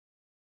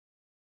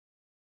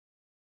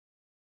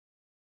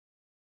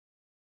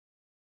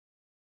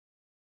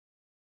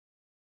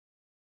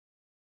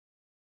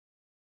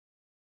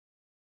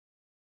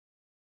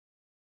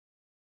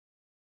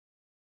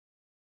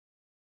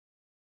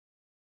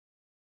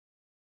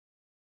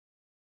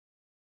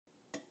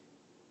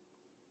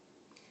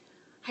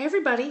Hi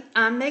everybody,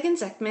 I'm Megan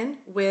Zeckman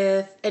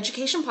with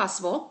Education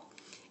Possible,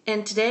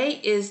 and today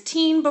is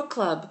Teen Book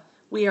Club.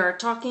 We are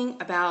talking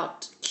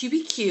about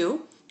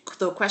QBQ,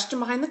 The Question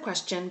Behind the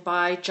Question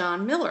by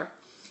John Miller,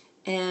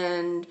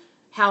 and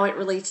how it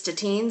relates to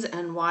teens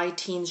and why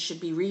teens should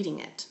be reading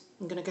it.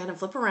 I'm going to go ahead and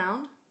flip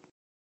around.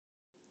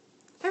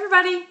 Hi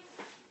everybody,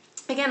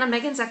 again I'm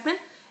Megan Zeckman,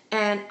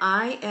 and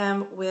I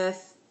am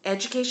with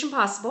Education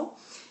Possible,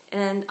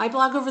 and I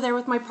blog over there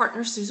with my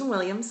partner Susan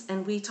Williams,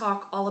 and we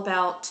talk all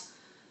about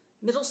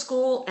middle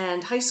school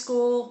and high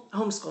school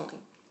homeschooling.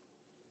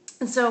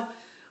 And so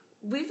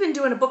we've been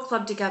doing a book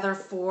club together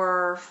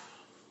for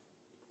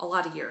a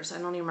lot of years. I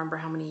don't even remember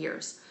how many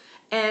years.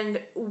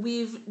 And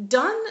we've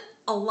done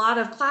a lot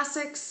of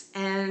classics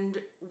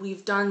and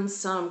we've done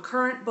some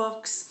current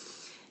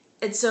books.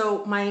 And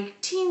so my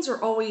teens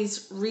are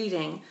always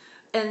reading.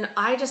 And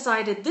I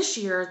decided this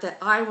year that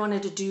I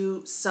wanted to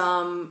do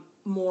some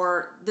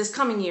more. This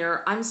coming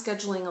year, I'm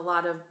scheduling a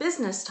lot of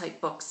business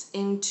type books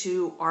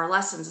into our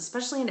lessons,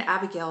 especially into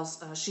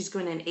Abigail's. She's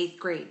going in 8th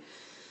grade,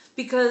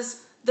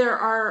 because there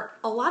are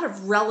a lot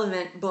of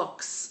relevant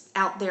books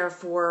out there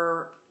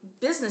for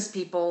business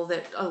people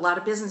that a lot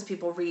of business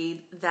people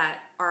read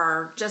that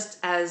are just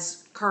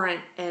as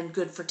current and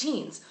good for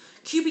teens.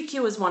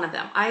 QBQ is one of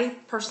them. I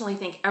personally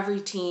think every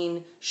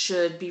teen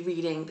should be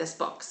reading this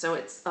book. So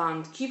it's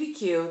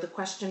QBQ, The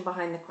Question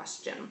Behind the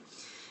Question.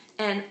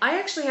 And I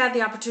actually had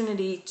the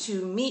opportunity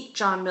to meet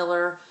John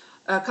Miller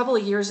a couple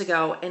of years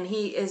ago, and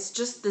he is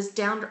just this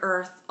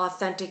down-to-earth,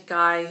 authentic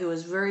guy who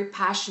is very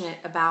passionate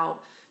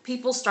about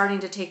people starting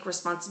to take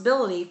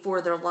responsibility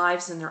for their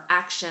lives and their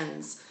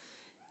actions,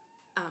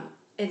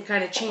 and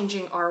kind of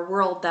changing our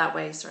world that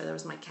way. Sorry, that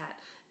was my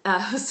cat.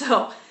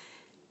 So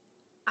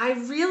I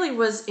really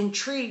was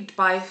intrigued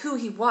by who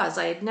he was.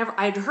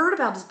 I'd heard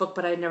about his book,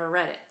 but I had never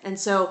read it. And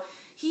so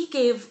he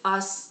gave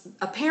us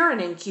a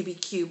parenting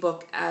QBQ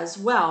book as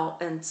well.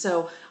 And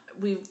so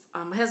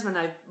my husband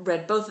and I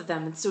read both of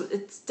them. And so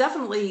it's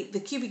definitely,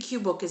 the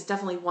QBQ book is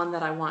definitely one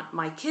that I want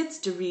my kids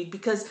to read,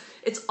 because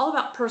it's all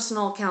about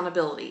personal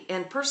accountability.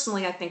 And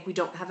personally, I think we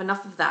don't have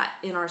enough of that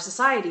in our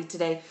society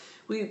today.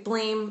 We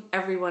blame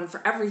everyone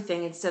for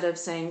everything instead of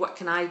saying, what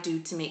can I do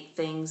to make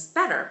things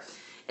better?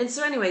 And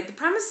so anyway, the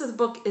premise of the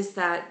book is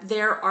that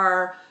there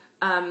are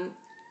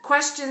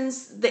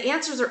questions, the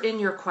answers are in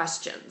your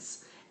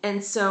questions.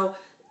 And so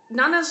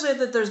not necessarily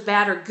that there's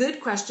bad or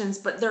good questions,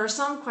 but there are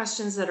some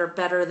questions that are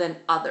better than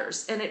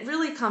others. And it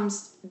really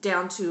comes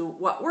down to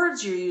what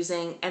words you're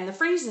using and the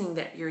phrasing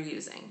that you're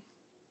using.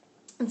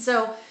 And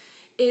so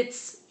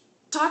it's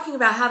talking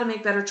about how to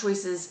make better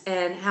choices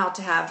and how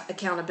to have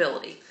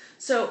accountability.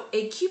 So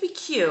a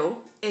QBQ,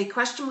 a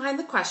question behind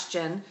the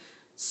question,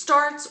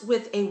 starts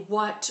with a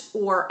what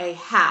or a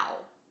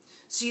how.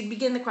 So you'd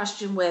begin the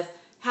question with,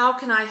 how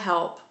can I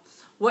help?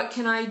 What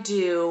can I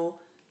do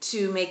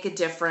to make a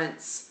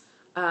difference?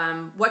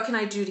 What can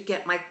I do to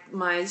get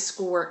my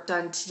schoolwork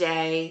done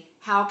today?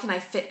 How can I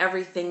fit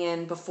everything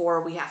in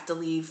before we have to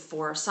leave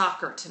for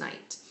soccer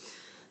tonight?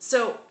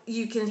 So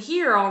you can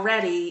hear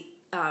already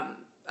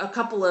a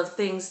couple of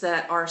things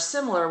that are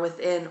similar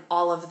within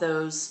all of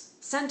those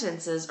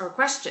sentences or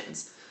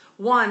questions.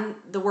 One,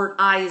 the word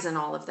I is in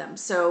all of them.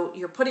 So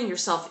you're putting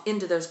yourself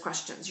into those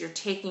questions. You're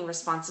taking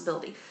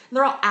responsibility. And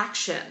they're all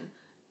action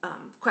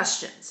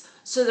questions.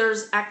 So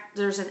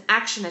there's an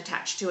action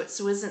attached to it.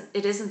 So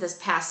it isn't this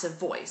passive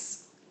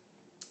voice.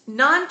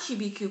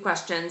 Non-QBQ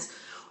questions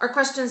are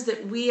questions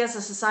that we as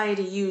a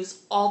society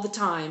use all the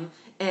time,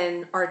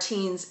 and our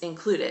teens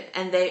included.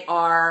 And they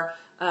are,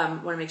 I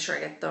want to make sure I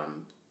get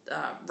them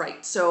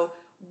right. So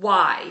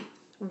why,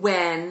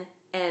 when,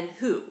 and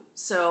who.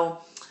 So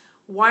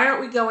why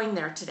aren't we going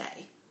there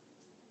today?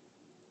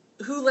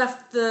 Who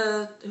left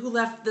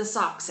the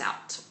socks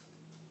out?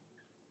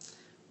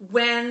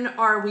 When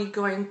are we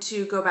going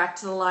to go back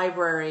to the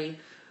library?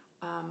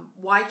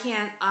 Why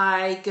can't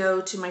I go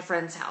to my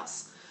friend's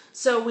house?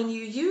 So when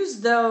you use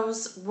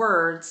those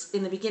words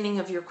in the beginning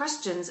of your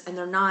questions and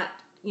they're not,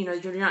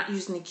 you're not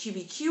using the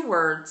QBQ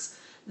words,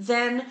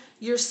 then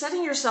you're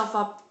setting yourself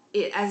up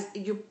as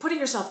you're putting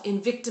yourself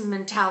in victim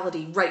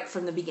mentality right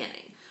from the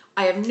beginning.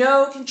 I have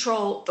no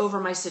control over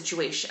my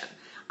situation.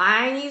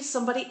 I need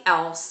somebody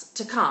else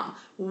to come.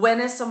 When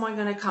is someone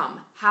going to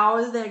come? How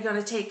are they going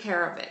to take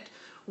care of it?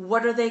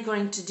 What are they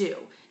going to do?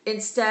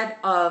 Instead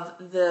of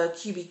the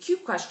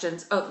QBQ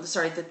questions,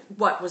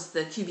 what was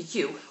the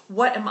QBQ?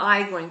 What am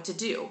I going to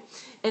do?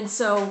 And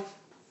so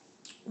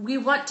we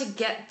want to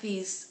get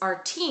our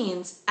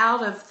teens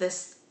out of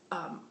this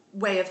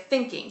way of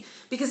thinking,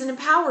 because it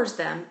empowers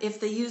them if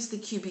they use the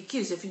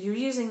QBQs. If you're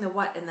using the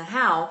what and the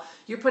how,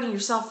 you're putting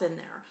yourself in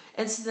there.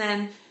 And so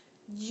then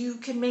you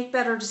can make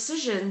better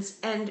decisions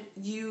and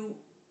you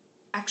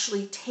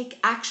actually take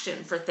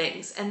action for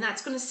things. And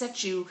that's going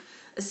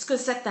to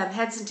set them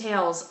heads and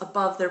tails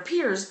above their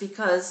peers,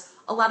 because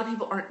a lot of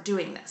people aren't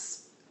doing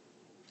this.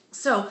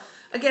 So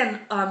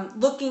again,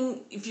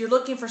 if you're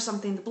looking for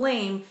something to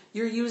blame,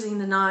 you're using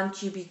the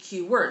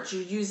non-QBQ words.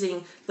 You're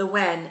using the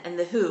when and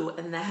the who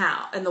and the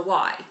how and the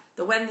why.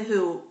 The when, the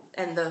who,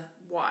 and the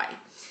why.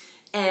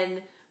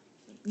 And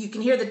you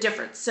can hear the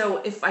difference.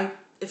 So if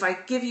I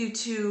give you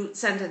two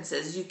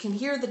sentences, you can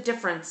hear the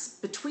difference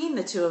between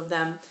the two of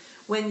them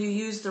when you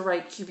use the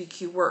right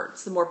QBQ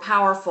words, the more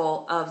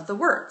powerful of the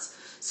words.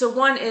 So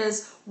one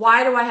is,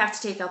 why do I have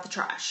to take out the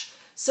trash?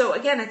 So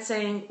again, it's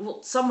saying,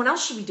 well, someone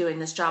else should be doing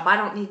this job. I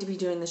don't need to be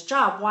doing this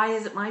job. Why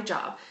is it my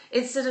job?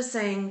 Instead of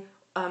saying,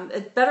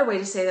 a better way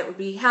to say that would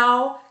be,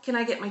 how can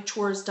I get my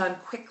chores done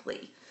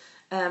quickly?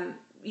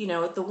 You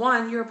know, the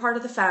one, you're a part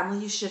of the family,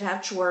 you should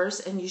have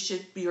chores, and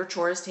your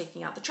chore is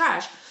taking out the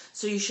trash.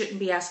 So you shouldn't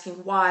be asking,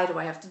 why do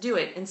I have to do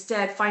it?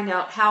 Instead, find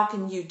out how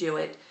can you do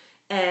it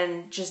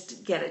and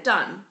just get it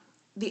done.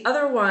 The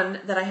other one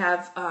that I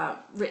have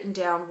written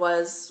down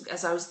was,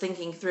 as I was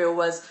thinking through,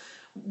 was,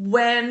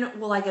 when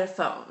will I get a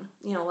phone?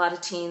 You know, a lot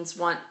of teens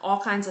want all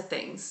kinds of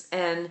things,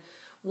 and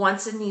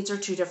wants and needs are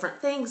two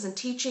different things, and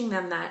teaching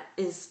them that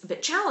is a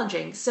bit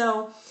challenging.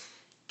 So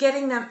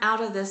getting them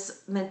out of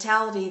this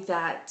mentality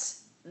that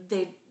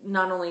they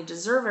not only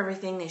deserve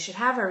everything, they should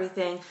have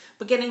everything,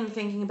 but getting them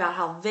thinking about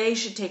how they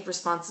should take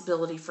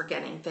responsibility for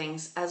getting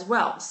things as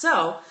well.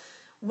 So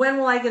when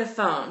will I get a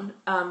phone?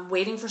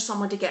 Waiting for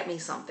someone to get me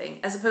something,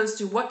 as opposed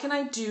to, what can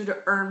I do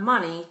to earn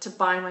money to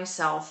buy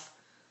myself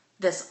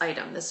this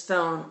item, this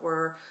phone,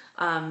 or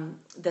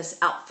this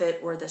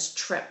outfit, or this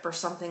trip, or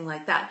something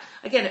like that.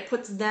 Again, it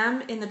puts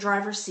them in the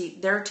driver's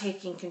seat. They're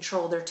taking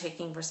control. They're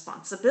taking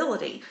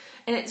responsibility.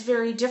 And it's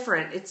very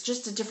different. It's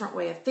just a different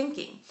way of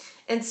thinking.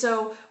 And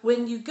so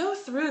when you go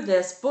through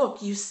this book,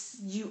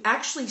 you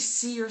actually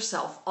see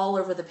yourself all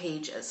over the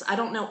pages. I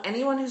don't know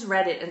anyone who's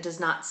read it and does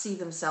not see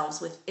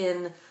themselves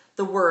within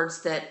the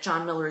words that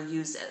John Miller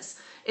uses.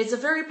 It's a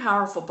very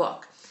powerful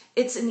book.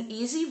 It's an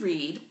easy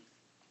read.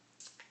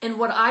 And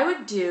what I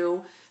would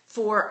do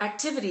for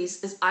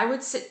activities is I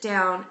would sit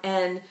down,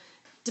 and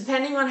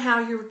depending on how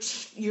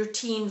your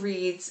teen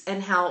reads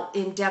and how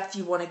in depth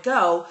you want to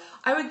go,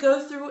 I would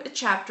go through a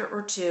chapter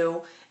or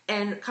two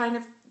and kind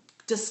of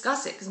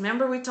discuss it. Because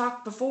remember, we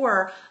talked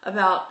before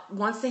about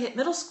once they hit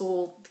middle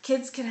school, the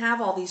kids can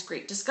have all these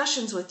great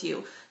discussions with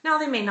you. Now,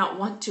 they may not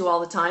want to all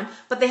the time,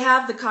 but they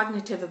have the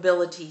cognitive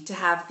ability to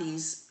have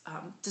these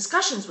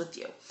discussions with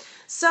you.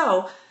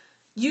 So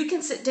you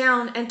can sit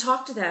down and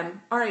talk to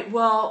them. All right,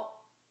 well,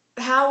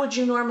 how would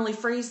you normally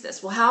phrase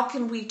this? Well, how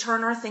can we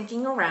turn our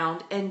thinking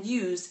around and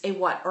use a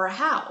what or a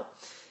how?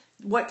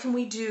 What can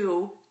we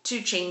do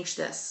to change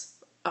this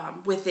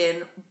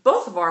within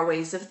both of our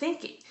ways of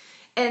thinking?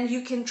 And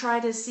you can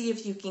try to see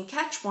if you can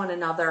catch one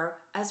another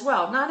as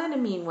well. Not in a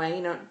mean way,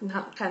 you know,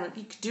 not kind of,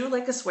 you could do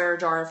like a swear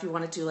jar if you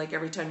wanted to, like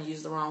every time you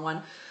use the wrong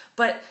one,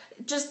 but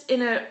just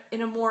in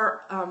a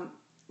more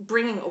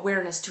bringing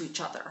awareness to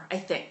each other, I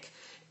think.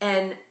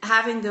 And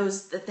having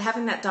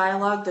that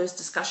dialogue, those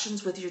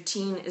discussions with your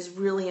teen is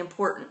really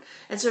important.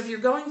 And so if you're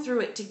going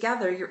through it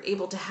together, you're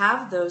able to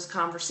have those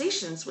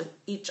conversations with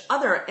each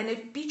other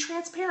and be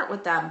transparent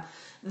with them.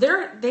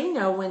 They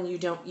know when you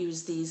don't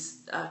use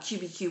these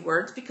QBQ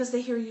words because they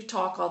hear you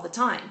talk all the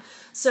time.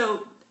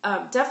 So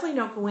definitely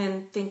don't go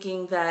in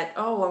thinking that,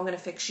 oh, I'm going to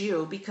fix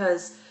you,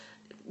 because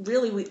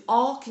really we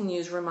all can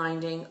use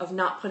reminding of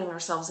not putting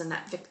ourselves in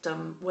that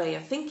victim way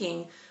of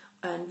thinking,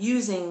 and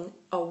using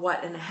a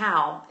what and a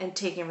how, and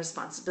taking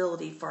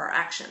responsibility for our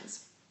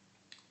actions.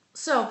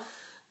 So,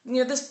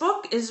 you know, this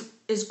book is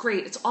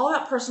great. It's all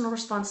about personal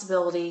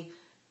responsibility.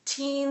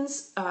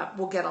 Teens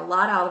will get a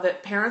lot out of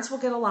it. Parents will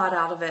get a lot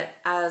out of it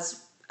as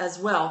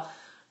well.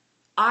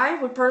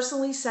 I would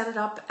personally set it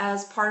up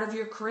as part of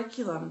your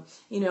curriculum.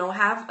 You know,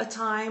 have a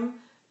time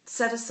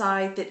set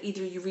aside that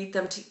either you read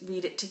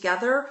it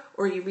together,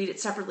 or you read it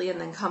separately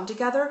and then come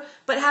together.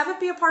 But have it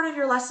be a part of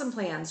your lesson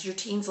plans, your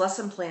teens'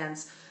 lesson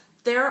plans.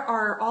 There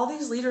are all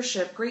these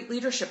great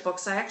leadership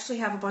books. I actually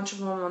have a bunch of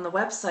them on the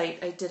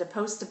website. I did a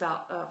post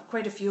about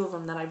quite a few of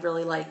them that I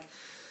really like.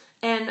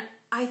 And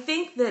I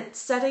think that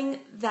setting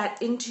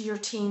that into your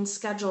teen's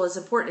schedule is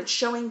important. It's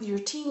showing your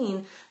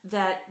teen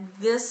that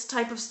this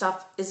type of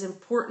stuff is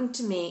important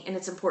to me, and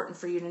it's important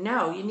for you to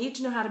know. You need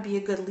to know how to be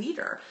a good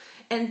leader.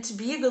 And to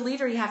be a good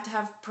leader, you have to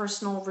have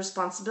personal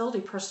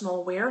responsibility, personal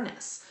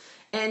awareness.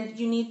 And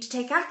you need to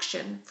take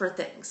action for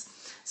things.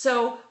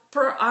 So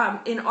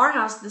in our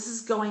house, this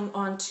is going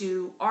on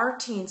to our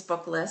teens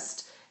book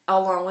list,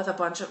 along with a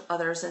bunch of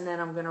others, and then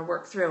I'm going to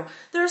work through.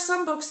 There are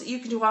some books that you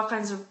can do all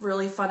kinds of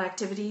really fun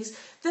activities.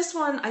 This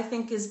one, I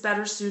think, is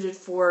better suited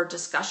for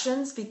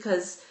discussions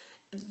because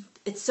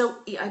it's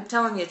I'm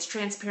telling you, it's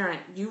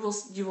transparent. You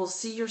will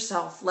see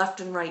yourself left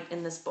and right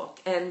in this book,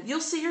 and you'll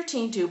see your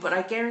teen too, but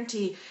I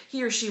guarantee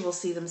he or she will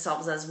see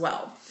themselves as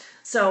well.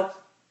 So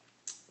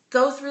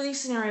go through these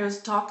scenarios,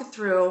 talk it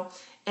through,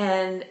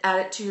 and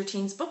add it to your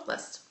teen's book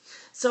list.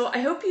 So I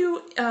hope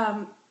you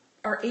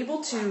are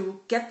able to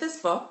get this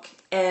book,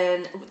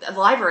 and the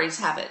libraries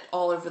have it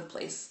all over the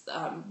place.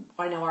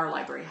 I know our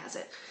library has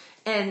it.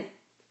 And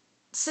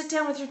sit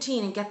down with your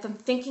teen and get them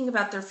thinking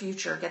about their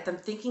future, get them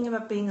thinking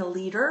about being a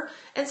leader,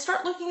 and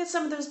start looking at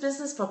some of those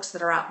business books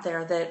that are out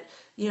there that,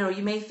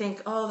 you may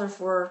think, oh, they're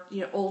for,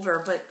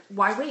 older, but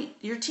why wait?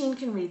 Your teen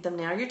can read them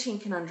now. Your teen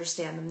can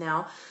understand them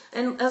now.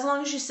 And as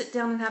long as you sit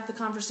down and have the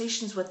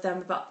conversations with them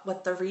about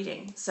what they're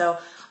reading. So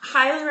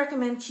highly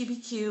recommend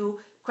QBQ,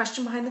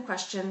 Question Behind the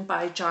Question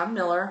by John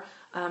Miller,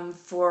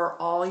 for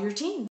all your teens.